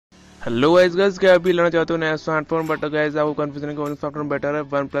Hello guys क्या अभी लेना चाहते हो नया स्मार्टफोन, बट गाइस आपको कंफ्यूजन कौन सा स्मार्टफोन बेटर है,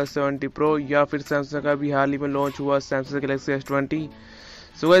 OnePlus 70 Pro या फिर सैमसंग का भी हाल ही में लॉन्च हुआ Samsung Galaxy S20।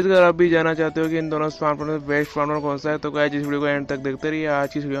 So guys अगर आप भी जानना चाहते हो कि इन दोनों स्मार्टफोन में बेस्ट स्मार्टफोन कौन सा है, तो गाइस इस वीडियो को एंड तक देखते रहिए।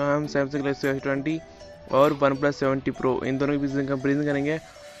 आज की वीडियो में हम सैमसंग गैलेक्सी S20 और OnePlus 70 Pro इन दोनों के बीच कंपेरिजन करेंगे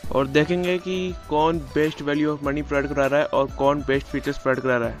और देखेंगे कि कौन best value of money provide करा रहा है और कौन बेस्ट फीचर्स प्रोवाइड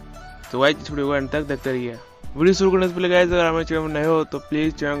करा रहा है। तो गाइस इस वीडियो को एंड तक देखते रहिए। वीडियो शुरू करने से पहले गाइस अगर हमारे चैनल में नए हो तो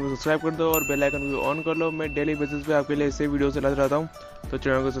प्लीज़ चैनल को सब्सक्राइब कर दो और बेल आइकन को भी ऑन कर लो। मैं डेली बेसिस पे आपके लिए ऐसे वीडियोस लाता रहता हूँ, तो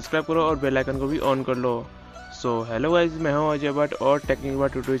चैनल को सब्सक्राइब करो और बेल आइकन को भी ऑन कर लो। सो हेलो गाइस, मैं हूँ अजय भट्ट और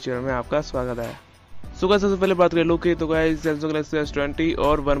टेक्निकलबhatt यूट्यूब चैनल में आपका स्वागत है। सो गाइस सबसे पहले बात करें लुक की, तो गाइस सैमसंग गैलेक्सी S20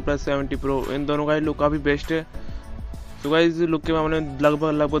 और OnePlus 70 Pro इन दोनों का लुक काफ़ी बेस्ट है। तो गाइस लुक के मामले में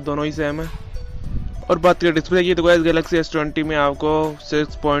लगभग दोनों ही सेम है। और बात करें डिस्प्ले की, तो गाइस गैलेक्सी S20 में आपको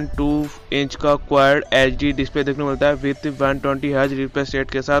 6.2 इंच का क्वाड HD डिस्प्ले देखने को मिलता है विथ 120 हर्ट्ज रिफ्रेश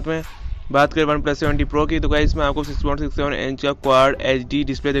रेट के साथ में। बात करें OnePlus 70 Pro की, तो गाइस इसमें आपको 6.67 इंच का क्वाड HD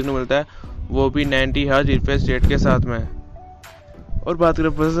डिस्प्ले देखने को मिलता है, वो भी 90 हर्ट्ज रिफ्रेश रेट के साथ में। और बात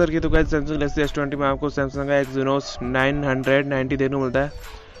करें प्रोसेसर की, तो गाइस सैमसंग गैलेक्सी S20 में आपको सैमसंग का Exynos 990 देखने को मिलता है।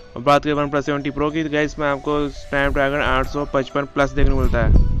 और बात करें OnePlus 70 Pro की, तो गाइस इसमें आपको स्नैपड्रैगन 855 प्लस देखने को मिलता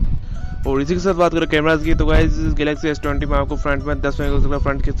है। और इसी के साथ बात करें कैमराज की, तो गाइस गैलेक्सी S20 में आपको फ्रंट में 10 मेगापिक्सल का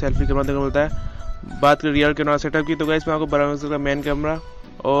फ्रंट की सेल्फी कैमरा देखने को मिलता है। बात करें रियर कैमरा सेटअप की, तो गाइस में आपको 12 मेगापिक्सल का मेन कैमरा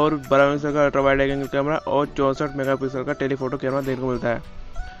और 12 मेगापिक्सल का अल्ट्रा वाइड एंगल कैमरा और 64 मेगापिक्सल का टेलीफोटो कैमरा देखने को मिलता है।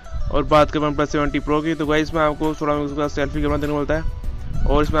 और बात करें OnePlus 70 Pro की, तो गाइस में आपको 16 मेगापिक्सल का सेल्फी कैमरा देखने को मिलता है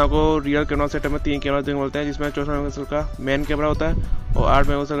और इसमें आपको रियर कैमरा सेटअप में 3 कैमरा देखने को मिलते हैं, जिसमें 64 मेगापिक्सल का मेन कैमरा होता है और 8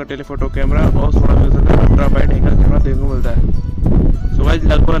 मेगापिक्सल का टेलीफोटो कैमरा और 16 मेगापिक्सल का अल्ट्रा वाइड एंगल कैमरा देखने को मिलता है। तो गाइस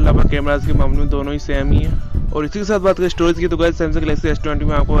लगभग कैमराज के मामले में दोनों ही सेम ही है। और इसी के साथ बात करें स्टोरेज की, तो गाइस सैमसंग गैलेक्सी S20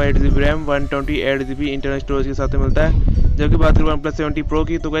 में आपको 8GB RAM 128GB internal storage के साथ मिलता है, जबकि बात करें OnePlus 70 Pro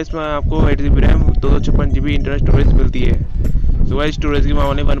की, तो गाइस में आपको 8GB RAM 256GB internal storage मिलती है। तो गाइस स्टोरेज के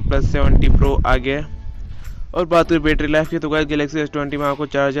मामले में OnePlus 70 Pro आगे है। और बात करें बैटरी लाइफ की, तो गाइस गैलेक्सी S20 में आपको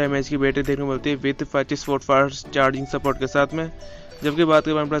 4000 mAh की बैटरी देखने को मिलती है with 25 volt fast charging support के साथ में, जबकि बात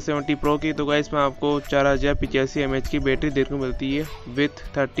करें OnePlus 70 Pro की, तो गाइस में आपको 4085 mAh की बैटरी देखने को मिलती है with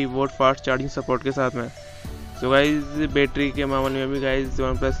 30 volt fast charging support के साथ में। तो गाइस बैटरी के मामले में भी गाइस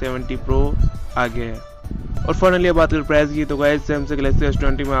OnePlus 70 Pro आगे है। और फाइनली बात करें प्राइस की, तो गाइस सैमसंग गैलेक्सी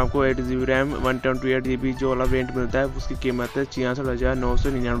S20 में आपको 8GB रैम 128GB जो वाला वेरिएंट मिलता है उसकी कीमत है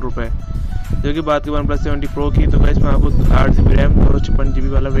 66,999 रुपये, जो कि बात करें OnePlus 70 Pro की, तो गाइस में आपको 8GB रैम 256GB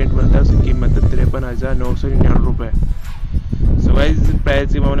वाला वेरिएंट मिलता है, उसकी कीमत है 53,999 रुपये। सो गाइस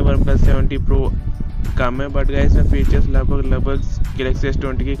प्राइस के मामले में OnePlus 70 Pro कम है, बट गाइस में फीचर्स लगभग गैलेक्सी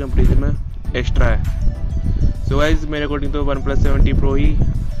S20 की कंपेरिजन में एक्स्ट्रा है। सो गाइस मेरे अकॉर्डिंग तो OnePlus 70 Pro ही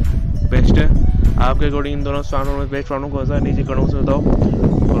बेस्ट है। आपके अकॉर्डिंग इन दोनों स्मार्टफोन में बेस्ट स्मार्टफोन कौन सा है नीचे कमेंट में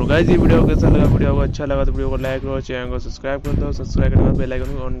बताओ। और गाइस ये वीडियो कैसा लगा, वीडियो को अच्छा लगा तो वीडियो को लाइक करो, चैनल को सब्सक्राइब कर दो, सब्सक्राइब करने के बाद बेल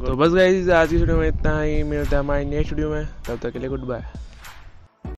आइकन को ऑन करो। तो बस गाइस आज की वीडियो में इतना ही, मिलते हैं हमारी नेक्स्ट वीडियो में, तब तक के लिए गुड बाय।